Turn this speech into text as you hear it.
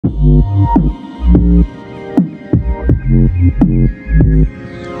こん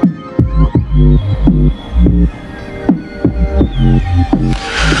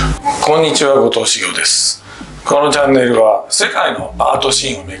にちは、後藤繁雄です。このチャンネルは世界のアートシ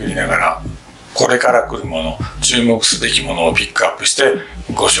ーンを巡りながら、これから来るもの、注目すべきものをピックアップして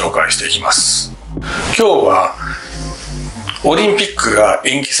ご紹介していきます。今日はオリンピックが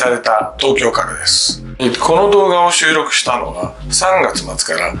延期された東京からです。この動画を収録したのが3月末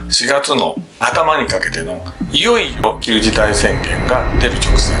から4月の頭にかけてのいよいよ緊急事態宣言が出る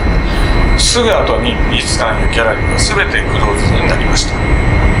直前。すぐ後に美術館やギャラリーが全てクローズになりました。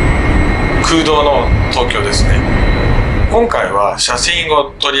空洞の東京ですね。今回は写真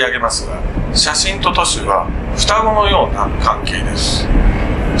を取り上げますが、写真と都市は双子のような関係です。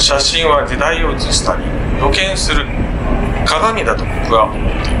写真は時代を映したり予見する鏡だと僕は思っ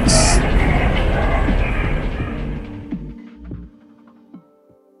ています。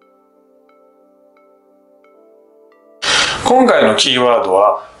今回のキーワード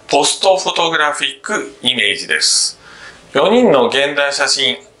はポストフォトグラフィックイメージです。4人の現代写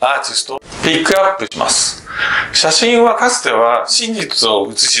真アーティストをピックアップします。写真はかつては真実を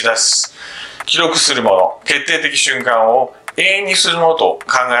映し出し、記録するもの、決定的瞬間を永遠にするものと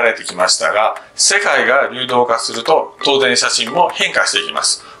考えられてきましたが、世界が流動化すると当然写真も変化していきま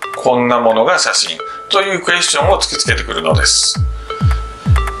す。こんなものが写真というクエスチョンを突きつけてくるのです。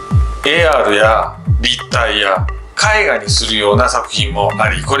AR や立体や絵画にするような作品もあ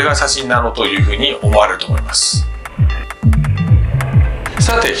り、これが写真なのというふうに思われると思います。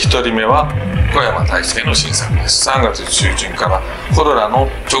さて1人目は小山泰介の新作です。3月中旬からコロナの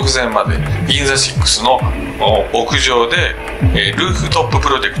直前まで銀座6の屋上でルーフトッププ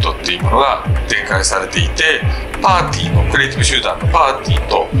ロジェクトっていうものが展開されていて、パーティーのクリエイティブ集団のパーティー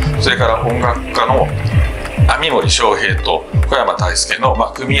と、それから音楽家の網森章平と小山泰介の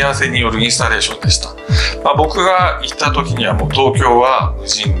組み合わせによるインスタレーションでした。僕が行った時にはもう東京は無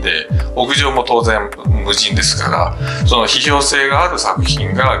人で、屋上も当然無人ですから、その批評性がある作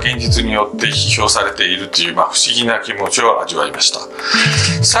品が現実によって批評されているという不思議な気持ちを味わいました。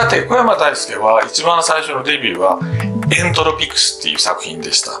さて小山泰介は一番最初のデビューはエントロピクスっていう作品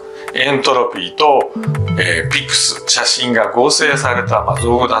でした。エントロピーと、ピクス、写真が合成された、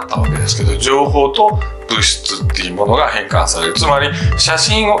造語だったわけですけど、情報と物質っていうものが変換される。つまり写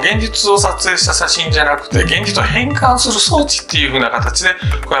真を、現実を撮影した写真じゃなくて現実を変換する装置っていう風な形で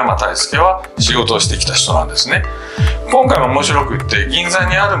小山泰介は仕事をしてきた人なんですね。今回も面白くって銀座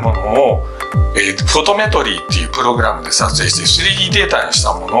にあるものをフォトメトリーっていうプログラムで撮影して 3D データにし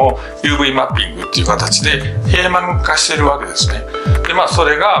たものを UV マッピングっていう形で平面化してるわけですね。でそ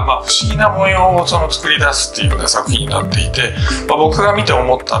れが不思議な模様を作り出すっていうような作品になっていて、僕が見て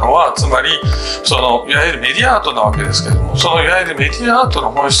思ったのは、つまりいわゆるメディアアートなわけですけども、いわゆるメディアアート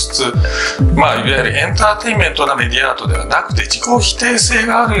の本質、いわゆるエンターテインメントなメディアアートではなくて、自己否定性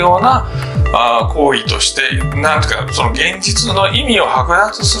があるような行為として、なんていうか現実の意味を剥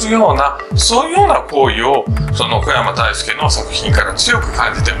奪するような、そういうような行為を小山泰介の作品から強く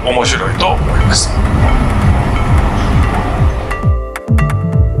感じて面白いと思いました。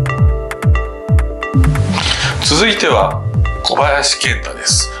続いては小林健太で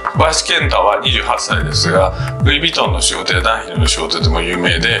す。小林健太は28歳ですが、ルイ・ヴィトンの仕事やダンヒルの仕事でも有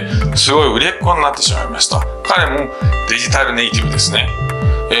名で、すごい売れっ子になってしまいました。彼もデジタルネイティブですね。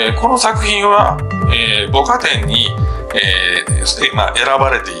この作品は、五花展に選ば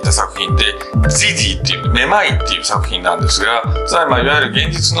れていた作品で、ジジっていうめまいっていう作品なんですが、つまりいわゆる現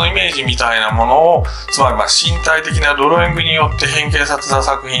実のイメージみたいなものを、つまり身体的なドローイングによって変形させた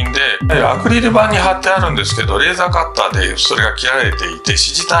作品で、アクリル板に貼ってあるんですけど、レーザーカッターでそれが切られていて、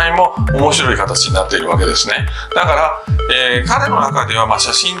支持体も面白い形になっているわけですね。だから、彼の中では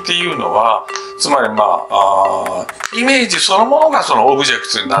写真っていうのは、つまりイメージそのものがオブジェク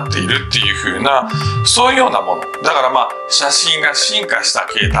トになっているっていう風な、そういうようなもの。だから写真が進化した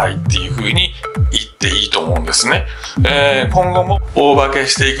形態っていう風に言っていいと思うんですね。今後も大化け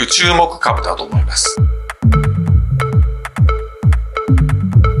していく注目株だと思います。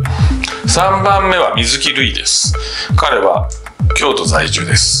3番目は水木るいです。彼は京都在住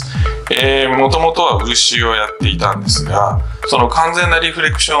です。もともとは漆をやっていたんですが、その完全なリフレ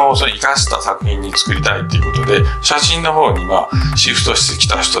クションを生かした作品に作りたいということで、写真の方にシフトしてき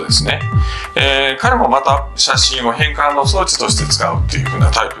た人ですね。彼もまた写真を変換の装置として使うっていう風な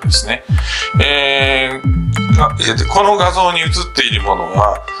タイプですね。この画像に写っているもの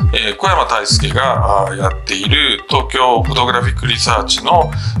は、小山泰介がやっている東京フォトグラフィックリサーチ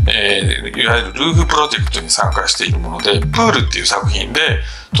の、いわゆるルーフプロジェクトに参加しているもので、プールっていう作品で、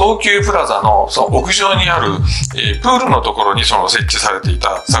東急プラザのその屋上にある、プールのところに設置されてい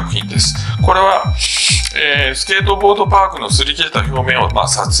た作品です。これは、スケートボードパークの擦り切れた表面を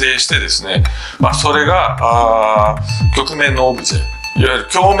撮影してですね、それが曲面のオブジェ、いわゆる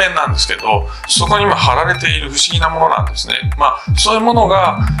鏡面なんですけど、そこに貼られている不思議なものなんですね。そういうもの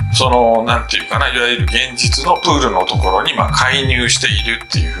が、なんていうかな、いわゆる現実のプールのところに介入しているっ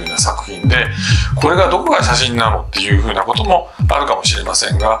ていう風な作品で、これがどこが写真なのっていう風なこともあるかもしれませ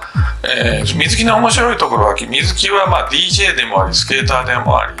んが、水木の面白いところは、水木はDJ でもあり、スケーターで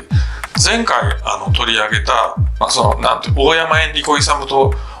もあり、前回取り上げた、大山エンリコイサム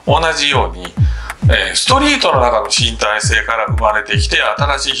と同じように、ストリートの中の身体性から生まれてきて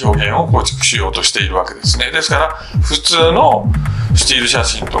新しい表現を構築しようとしているわけですね。ですから普通のスチール写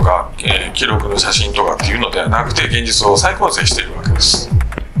真とか、記録の写真とかっていうのではなくて現実を再構成しているわけです。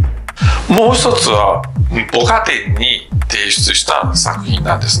もう一つは母家展に提出した作品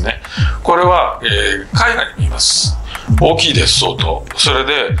なんですね。これは、絵画に見えます。大きいです、相当。それ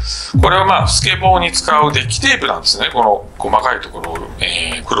で、これはスケボーに使うデッキテープなんですね。この細かいところを、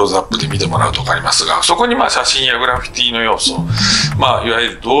クローズアップで見てもらうと分かりますが、そこに写真やグラフィティの要素、いわゆ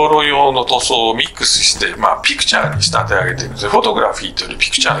る道路用の塗装をミックスして、ピクチャーに仕立て上げているんです。フォトグラフィーというより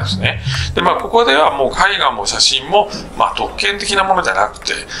ピクチャーですね。で、ここではもう絵画も写真も、特権的なものじゃなく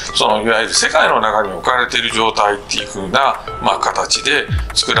て、いわゆる世界の中に置かれている状態っていう風な、形で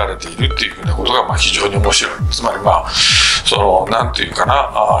作られているっていう風なことが、非常に面白い。つまりなんていうか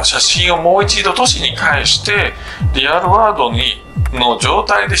な、写真をもう一度都市に返して、リアルワールドの状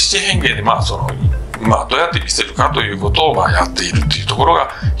態で七変化で、どうやって見せるかということを、やっているというところが、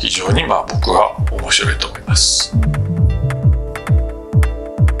非常に、僕は面白いと思います。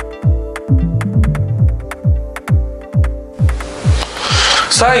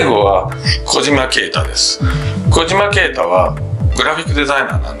最後は、小島啓太です。小島啓太は、グラフィックデザイ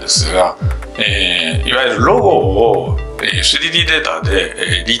ナーなんですが、いわゆるロゴを 3D データ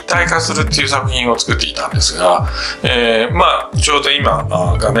で立体化するっていう作品を作っていたんですが、ちょうど今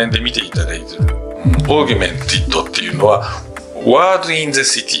画面で見ていただいているオーギュメンティッドっていうのは Word in the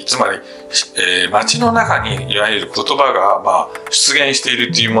City、 つまり、街の中にいわゆる言葉が出現してい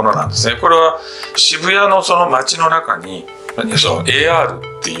るっていうものなんですね。これは渋谷のその街の中にAR っ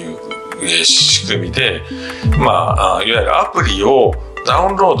ていう仕組みで、いわゆるアプリをダ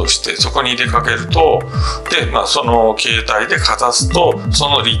ウンロードしてそこに入れかけると、で、その携帯でかざすと、そ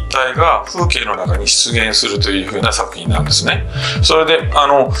の立体が風景の中に出現するという風な作品なんですね。それで、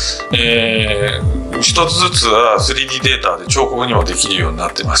一つずつは 3D データで彫刻にもできるようにな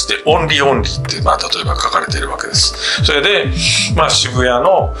ってまして、オンリーオンリーって、例えば書かれているわけです。それで、渋谷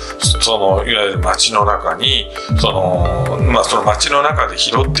の、いわゆる街の中に、その街の中で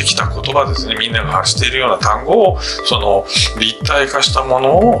拾ってきた言葉ですね、みんなが発しているような単語を、立体化したもの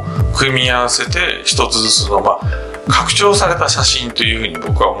を組み合わせて、一つずつの、拡張された写真というふうに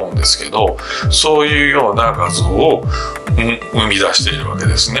僕は思うんですけど、そういうような画像を生み出しているわけ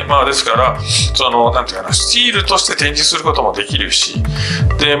ですね。ですから、なんていうかな、スチールとして展示することもできるし、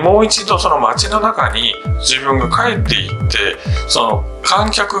で、もう一度その街の中に自分が帰っていって、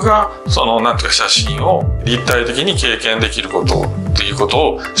観客がなんていうか写真を立体的に経験できることっていうこと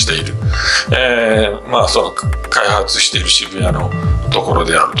をしている。開発している渋谷のところ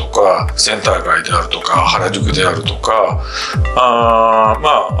であるとか、センター街であるとか、原宿であるとか、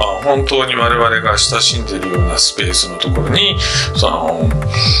本当に我々が親しんでいるようなスペースのところに、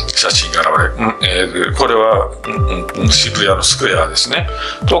写真が現れる。これは、渋谷のスクエアですね。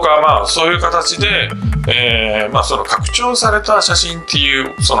とか、そういう形で、拡張された写真っていう、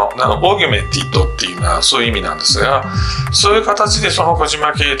オーギュメンティッドっていうのはそういう意味なんですが、そういう形で小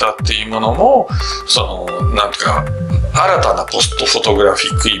島啓太っていうものも、なんていうか、新たなポストフォトグラフ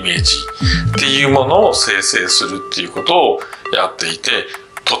ィックイメージっていうものを生成するっていうことをやっていて、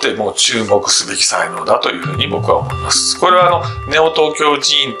とても注目すべき才能だというふうに僕は思います。これはネオ東京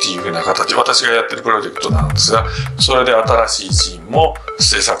寺院っていうふうな形、私がやってるプロジェクトなんですが、それで新しい寺院も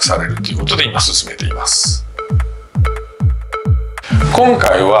制作されるということで今進めています。今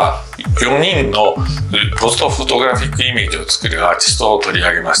回は4人のポストフォトグラフィックイメージを作るアーティストを取り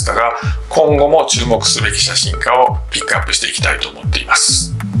上げましたが、今後も注目すべき写真家をピックアップしていきたいと思っていま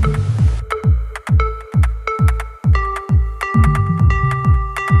す。